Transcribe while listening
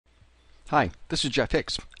Hi, this is Jeff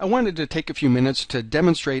Hicks. I wanted to take a few minutes to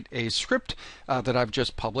demonstrate a script that I've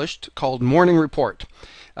just published called Morning Report.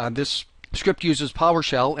 This script uses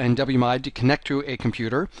PowerShell and WMI to connect to a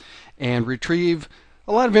computer and retrieve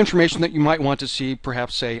a lot of information that you might want to see,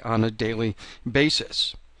 perhaps say on a daily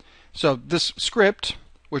basis. So this script,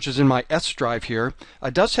 which is in my S drive here,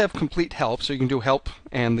 does have complete help, so you can do help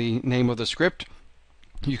and the name of the script.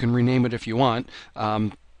 You can rename it if you want.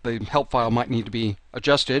 The help file might need to be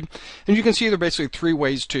adjusted. And you can see there are basically three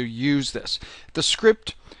ways to use this. The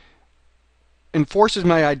script enforces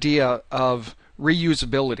my idea of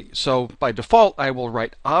reusability. So by default, I will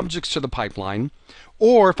write objects to the pipeline,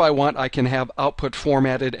 or if I want, I can have output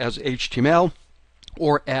formatted as HTML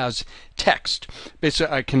or as text.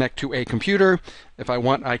 Basically, I connect to a computer. If I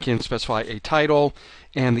want, I can specify a title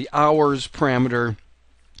and the hours parameter.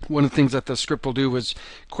 One of the things that the script will do is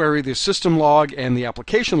query the system log and the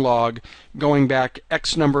application log going back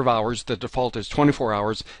X number of hours, the default is 24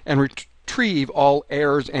 hours, and retrieve all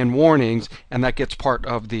errors and warnings, and that gets part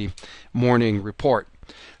of the morning report.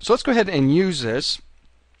 So let's go ahead and use this.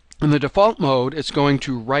 In the default mode, it's going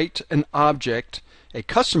to write an object, a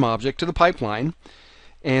custom object, to the pipeline,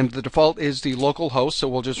 and the default is the local host, so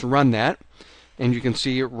we'll just run that. And you can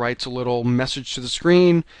see it writes a little message to the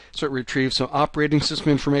screen, so it retrieves some operating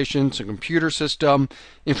system information, some computer system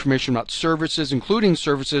information about services, including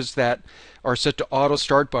services that are set to auto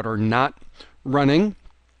start but are not running,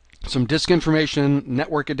 some disk information,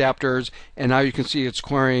 network adapters, and now you can see it's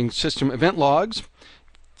querying system event logs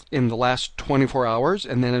in the last 24 hours,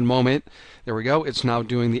 and then in a moment, there we go, it's now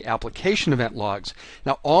doing the application event logs.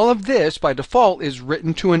 Now all of this by default is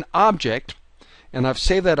written to an object, and I've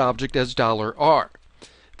saved that object as $R.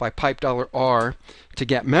 If I pipe $R to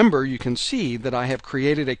get member, you can see that I have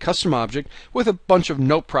created a custom object with a bunch of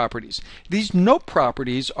note properties. These note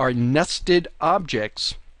properties are nested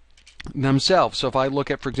objects themselves. So if I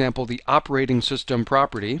look at, for example, the operating system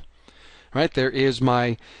property, right, there is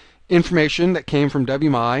my information that came from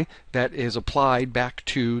WMI that is applied back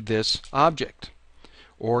to this object,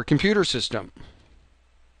 or computer system.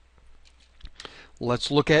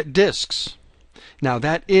 Let's look at disks. Now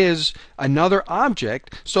that is another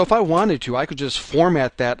object, so if I wanted to, I could just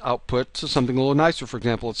format that output to something a little nicer. For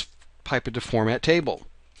example, let's pipe it to format table.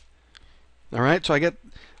 Alright, so I get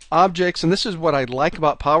objects, and this is what I like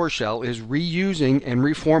about PowerShell, is reusing and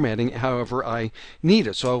reformatting however I need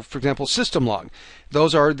it. So for example, system log.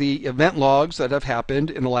 Those are the event logs that have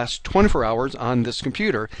happened in the last 24 hours on this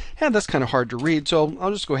computer. And that's kind of hard to read, so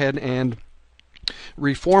I'll just go ahead and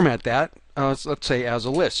reformat that, let's say as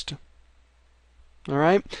a list.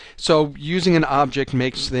 Alright, so using an object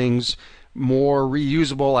makes things more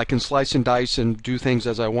reusable. I can slice and dice and do things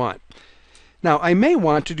as I want. Now I may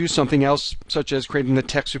want to do something else, such as creating a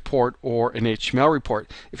text report or an HTML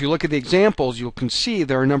report. If you look at the examples, you can see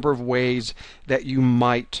there are a number of ways that you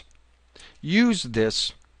might use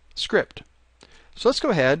this script. So let's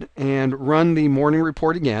go ahead and run the morning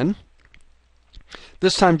report again.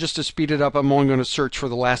 This time, just to speed it up, I'm only going to search for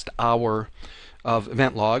the last hour of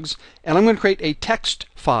event logs, and I'm going to create a text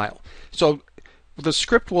file. So the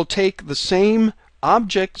script will take the same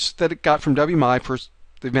objects that it got from WMI for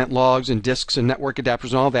the event logs and disks and network adapters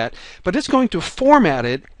and all that, but it's going to format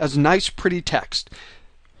it as nice pretty text,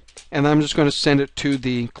 and I'm just going to send it to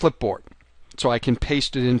the clipboard so I can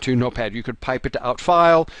paste it into Notepad. You could pipe it to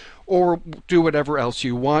outfile or do whatever else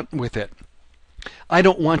you want with it. I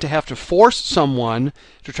don't want to have to force someone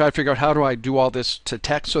to try to figure out how do I do all this to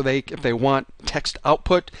text, so if they want text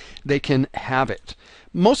output, they can have it.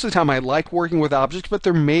 Most of the time I like working with objects, but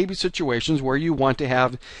there may be situations where you want to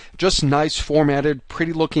have just nice formatted,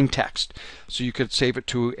 pretty looking text. So you could save it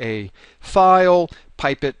to a file,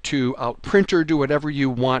 pipe it to Outprinter, do whatever you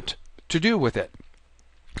want to do with it.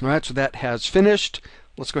 Alright, so that has finished.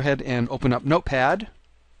 Let's go ahead and open up Notepad.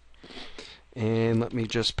 And let me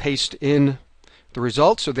just paste in the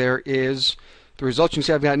results. So there is the results. You can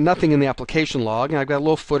see I've got nothing in the application log, and I've got a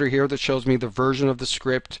little footer here that shows me the version of the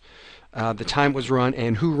script, the time it was run,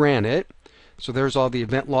 and who ran it. So there's all the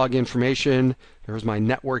event log information. There's my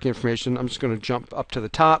network information. I'm just going to jump up to the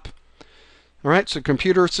top. Alright, so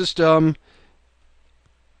computer system,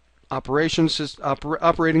 operating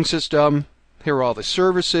system. Here are all the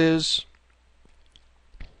services.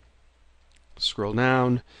 Scroll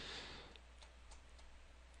down.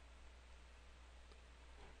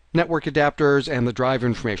 Network adapters and the drive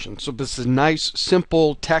information. So this is nice,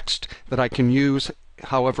 simple text that I can use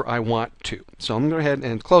however I want to. So I'm going to go ahead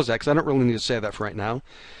and close that because I don't really need to say that for right now.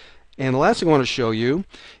 And the last thing I want to show you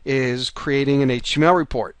is creating an HTML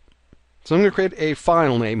report. So I'm going to create a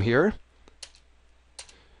file name here.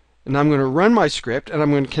 And I'm going to run my script, and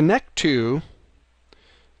I'm going to connect to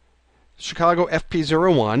Chicago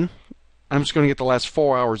FP01. I'm just going to get the last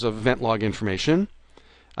 4 hours of event log information.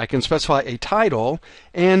 I can specify a title,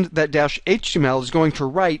 and that -HTML is going to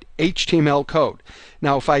write HTML code.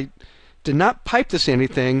 Now, if I did not pipe this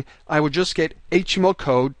anything, I would just get HTML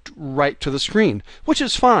code right to the screen, which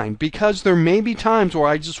is fine because there may be times where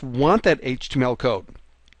I just want that HTML code.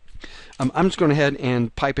 I'm just going to head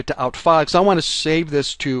and pipe it to out5 because I want to save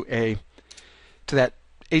this to that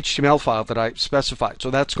HTML file that I specified.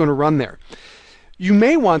 So that's going to run there. You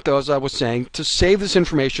may want, though, as I was saying, to save this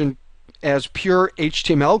information as pure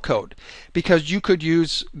HTML code, because you could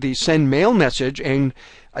use the send mail message and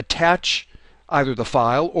attach either the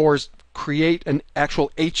file or create an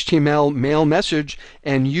actual HTML mail message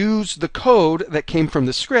and use the code that came from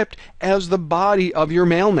the script as the body of your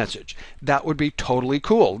mail message. That would be totally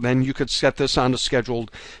cool. Then you could set this on a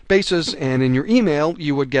scheduled basis, and in your email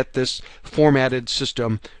you would get this formatted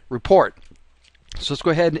system report. So let's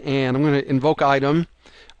go ahead, and I'm going to invoke item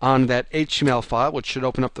on that HTML file, which should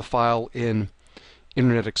open up the file in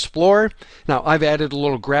Internet Explorer. Now, I've added a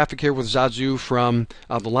little graphic here with Zazu from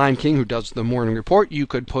the Lion King, who does the morning report. You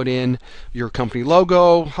could put in your company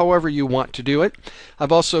logo, however you want to do it.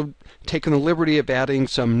 I've also taken the liberty of adding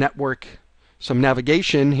some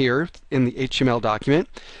navigation here in the HTML document.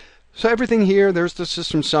 So everything here, there's the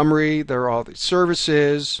system summary, there are all the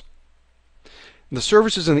services. The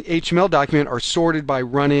services in the HTML document are sorted by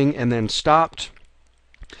running and then stopped.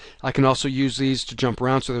 I can also use these to jump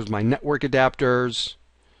around. So there's my network adapters.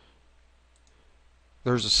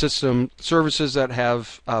 There's a system services that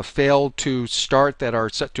have failed to start that are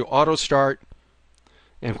set to auto start.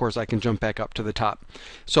 And of course I can jump back up to the top.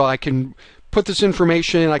 So I can put this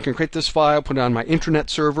information, I can create this file, put it on my intranet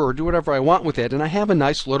server, or do whatever I want with it. And I have a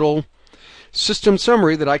nice little system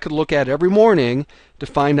summary that I could look at every morning to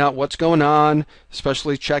find out what's going on,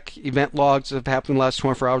 especially check event logs that have happened in the last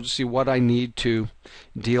 24 hours to see what I need to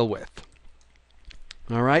deal with.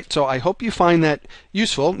 All right, so I hope you find that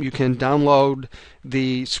useful. You can download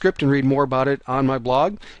the script and read more about it on my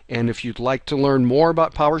blog. And if you'd like to learn more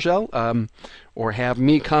about PowerShell or have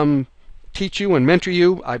me come teach you and mentor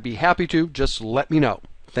you, I'd be happy to. Just let me know.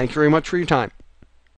 Thank you very much for your time.